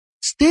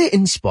Stay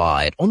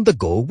inspired on the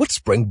go with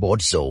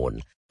Springboard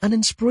Zone, an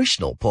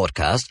inspirational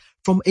podcast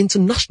from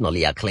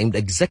internationally acclaimed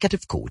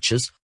executive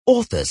coaches,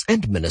 authors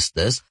and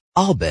ministers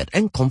Albert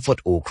and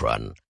Comfort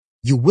Okran.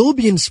 You will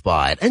be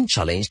inspired and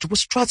challenged with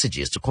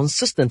strategies to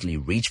consistently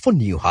reach for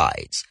new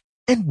heights.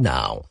 And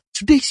now,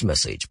 today's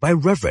message by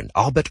Reverend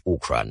Albert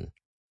Okran.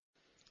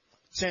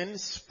 10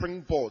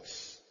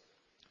 springboards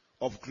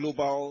of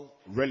global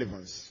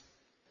relevance.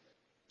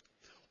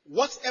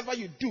 Whatever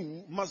you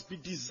do must be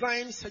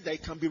designed so that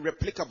it can be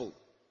replicable.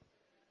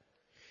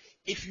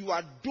 If you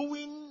are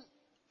doing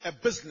a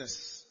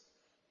business,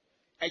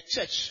 a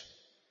church,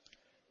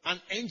 an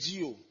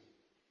NGO,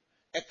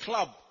 a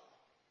club,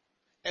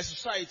 a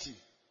society,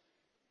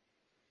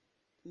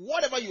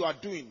 whatever you are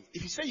doing,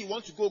 if you say you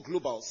want to go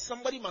global,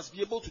 somebody must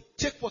be able to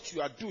take what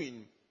you are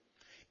doing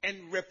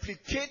and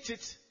replicate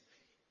it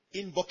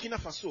in Burkina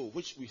Faso,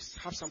 which we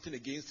have something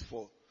against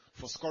for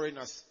scoring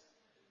us,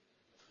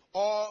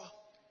 or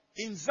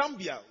in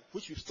Zambia,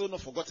 which we've still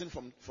not forgotten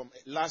from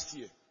last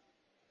year,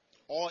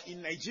 or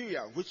in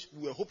Nigeria, which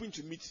we were hoping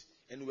to meet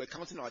and we were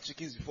counting our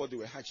chickens before they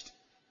were hatched.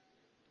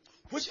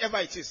 Whichever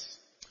it is,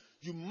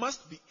 you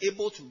must be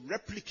able to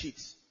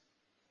replicate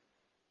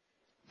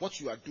what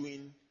you are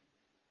doing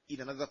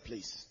in another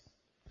place.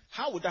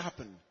 How would that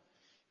happen?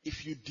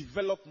 If you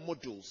develop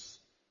models,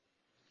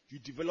 you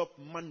develop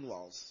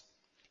manuals,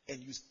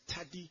 and you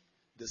study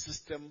the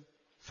system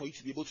for you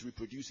to be able to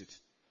reproduce it.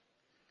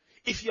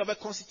 If you have a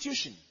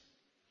constitution,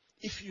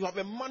 if you have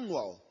a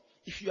manual,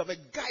 if you have a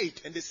guide,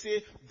 and they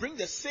say, bring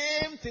the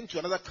same thing to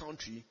another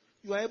country,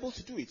 you are able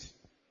to do it.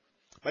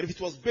 But if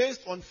it was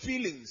based on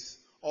feelings,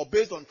 or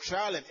based on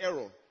trial and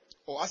error,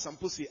 or as some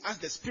people say, as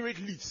the spirit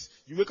leads,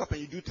 you wake up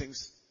and you do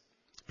things.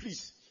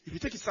 Please, if you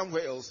take it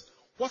somewhere else,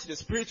 what the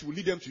spirit will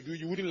lead them to do,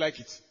 you wouldn't like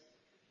it.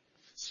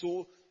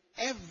 So,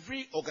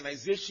 every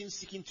organization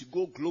seeking to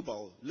go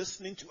global,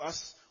 listening to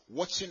us,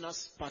 watching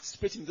us,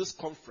 participating in this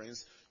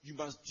conference, you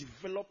must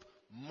develop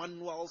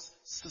manuals,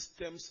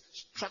 systems,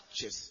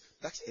 structures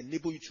that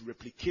enable you to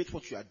replicate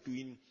what you are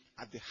doing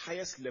at the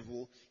highest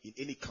level in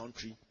any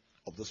country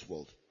of this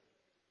world.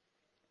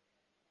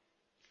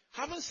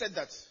 Having said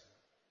that,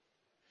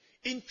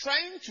 in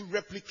trying to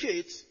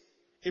replicate,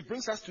 it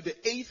brings us to the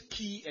 8th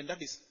key, and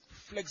that is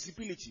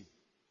flexibility.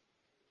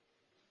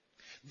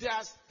 There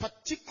are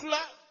particular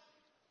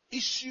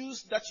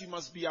issues that you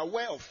must be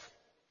aware of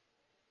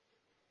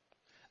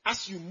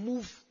as you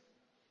move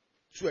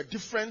to a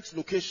different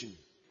location.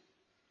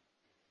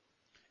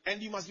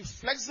 And you must be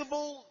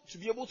flexible to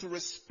be able to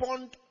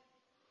respond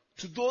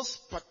to those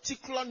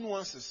particular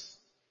nuances.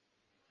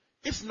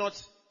 If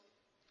not,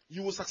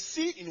 you will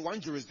succeed in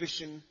one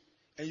jurisdiction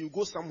and you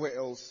go somewhere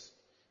else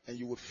and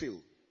you will fail.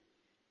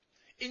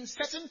 In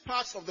certain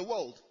parts of the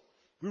world,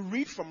 we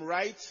read from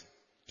right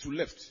to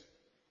left.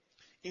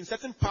 In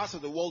certain parts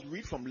of the world, we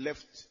read from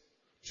left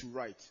to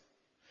right.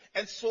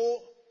 And so,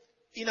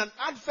 in an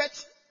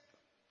advert,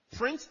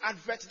 print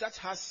advert that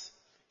has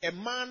a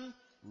man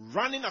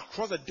running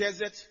across the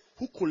desert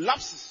who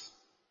collapses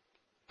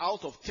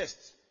out of thirst.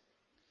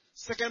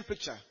 Second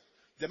picture,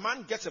 the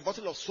man gets a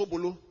bottle of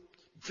Sobolo,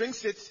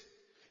 drinks it,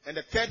 and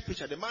the third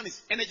picture, the man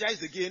is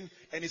energized again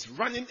and is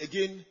running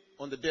again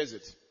on the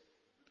desert.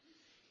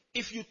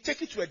 If you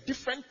take it to a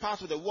different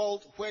part of the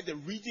world where the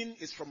reading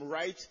is from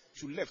right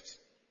to left,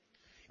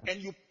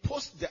 and you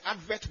post the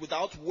advert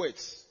without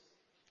words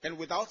and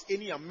without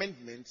any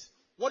amendment,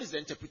 what is the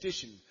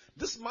interpretation?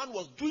 This man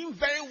was doing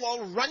very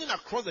well running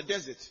across the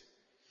desert,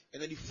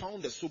 and then he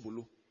found the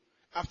Sobolo.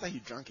 After he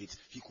drank it,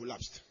 he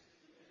collapsed.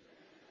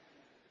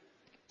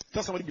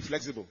 Tell somebody, be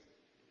flexible.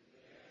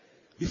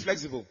 Be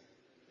flexible.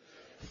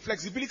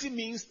 Flexibility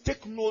means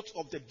take note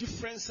of the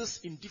differences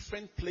in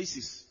different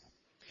places.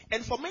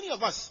 And for many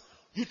of us,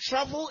 you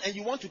travel and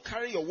you want to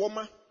carry your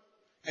warmer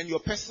and your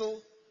pestle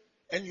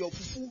and your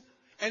fufu,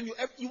 and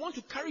you want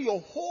to carry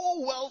your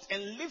whole world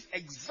and live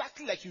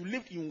exactly like you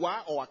lived in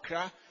Wa or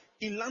Accra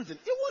in London.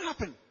 It won't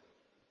happen.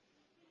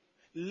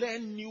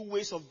 Learn new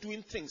ways of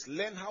doing things.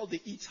 Learn how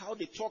they eat, how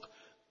they talk.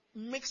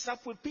 Mix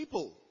up with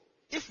people.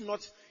 If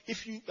not,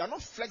 if you are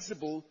not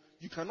flexible,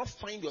 you cannot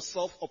find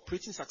yourself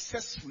operating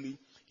successfully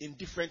in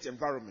different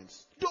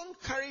environments.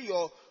 Don't carry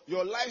your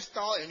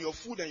lifestyle and your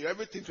food and your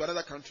everything to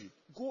another country.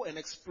 Go and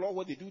explore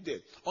what they do there.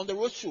 On the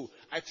road show,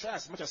 I try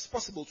as much as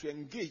possible to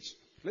engage.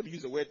 Let me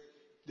use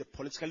the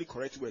politically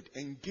correct word.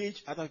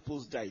 Engage other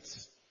people's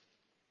diets.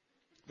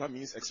 That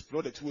means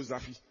explore the tools,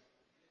 Zafi.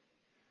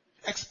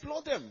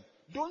 Explore them.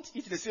 Don't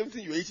eat the same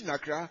thing you eat in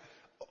Accra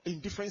in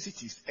different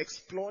cities.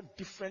 Explore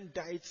different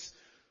diets.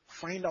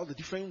 Find out the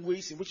different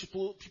ways in which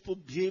people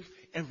behave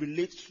and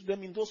relate to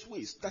them in those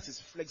ways. That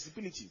is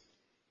flexibility.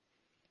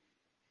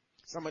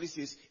 Somebody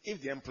says,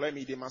 if they employ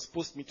me, they must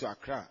post me to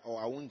Accra or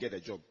I won't get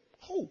a job.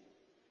 Oh,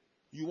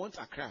 you want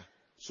Accra?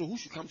 So who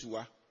should come to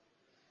Wa?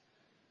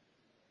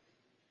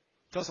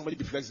 Tell somebody,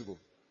 be flexible.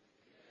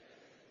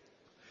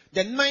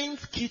 The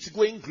 9th key to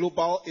going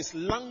global is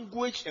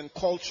language and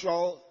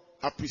cultural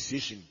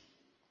appreciation.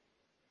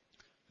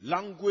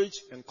 Language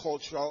and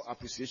cultural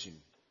appreciation.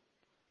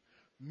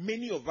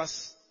 Many of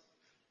us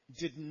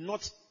did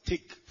not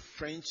take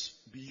French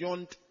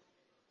beyond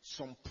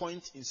some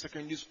point in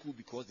secondary school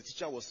because the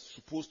teacher was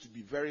supposed to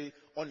be very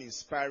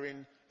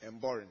uninspiring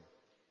and boring.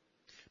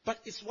 But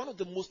it's one of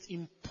the most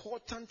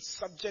important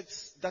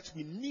subjects that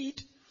we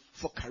need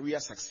for career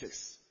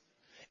success.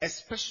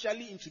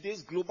 Especially in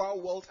today's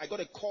global world. I got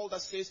a call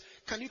that says,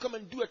 can you come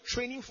and do a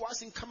training for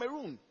us in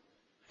Cameroon?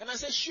 And I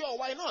said, sure,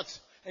 why not?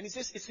 And he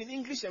says, it's in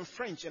English and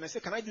French. And I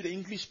said, can I do the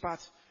English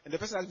part? And the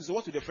person asked me, so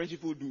what do the French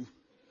people do?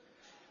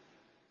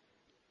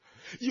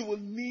 You will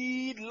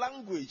need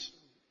language.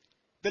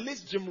 The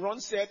late Jim Rohn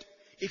said,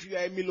 if you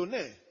are a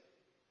millionaire,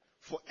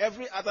 for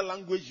every other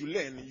language you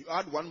learn, you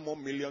add 1 more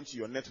million to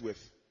your net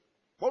worth.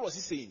 What was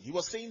he saying? He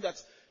was saying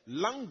that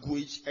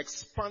language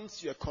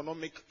expands your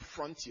economic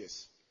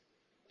frontiers.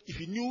 If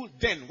you knew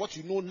then what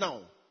you know now,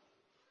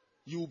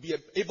 you will be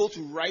able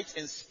to write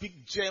and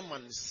speak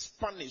German,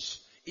 Spanish,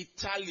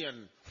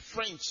 Italian,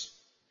 French,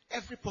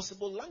 every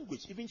possible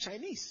language, even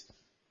Chinese.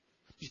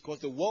 Because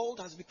the world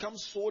has become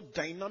so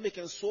dynamic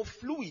and so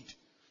fluid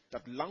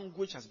that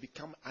language has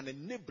become an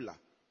enabler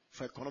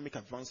for economic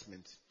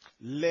advancement.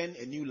 Learn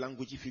a new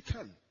language if you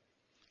can.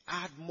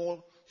 Add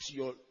more to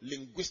your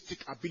linguistic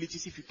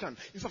abilities if you can.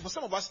 In fact, for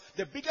some of us,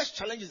 the biggest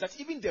challenge is that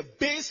even the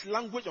base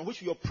language on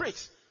which we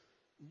operate,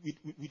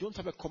 we don't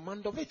have a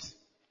command of it.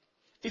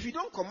 If you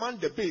don't command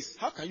the base,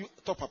 how can you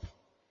top up?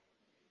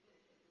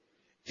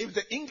 If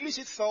the English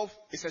itself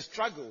is a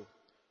struggle,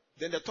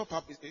 then the top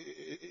up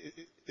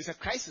is a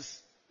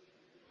crisis.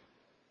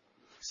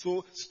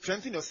 So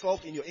strengthen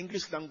yourself in your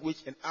English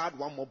language and add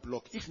 1 more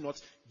block. If not,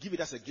 give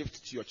it as a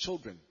gift to your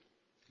children.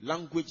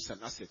 Language is an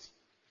asset.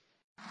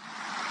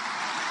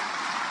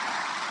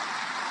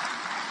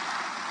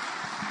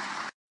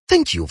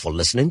 Thank you for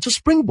listening to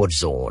Springboard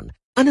Zone,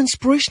 an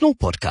inspirational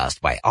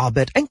podcast by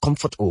Albert and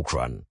Comfort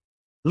Okran.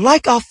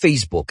 Like our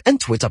Facebook and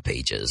Twitter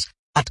pages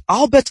at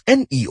Albert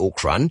N.E.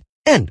 Okran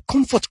and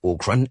Comfort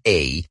Okran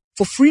A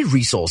for free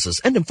resources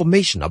and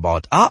information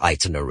about our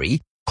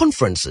itinerary,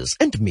 conferences,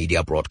 and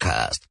media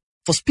broadcast.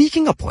 For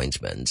speaking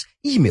appointments,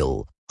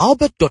 email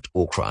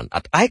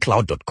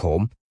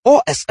albert.okran@icloud.com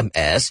or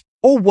SMS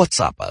or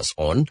WhatsApp us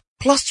on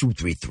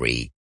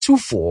 +233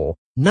 24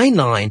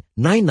 99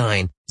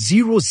 99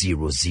 000.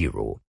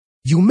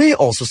 You may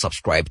also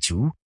subscribe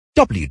to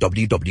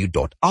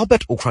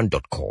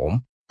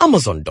www.albertokran.com,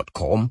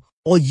 amazon.com,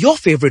 or your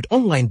favorite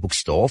online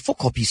bookstore for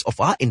copies of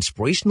our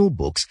inspirational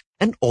books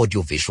and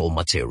audiovisual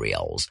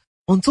materials.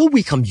 Until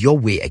we come your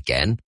way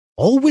again,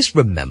 always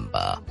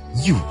remember,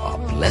 you are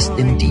blessed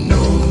indeed.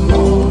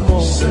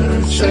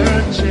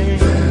 Searching.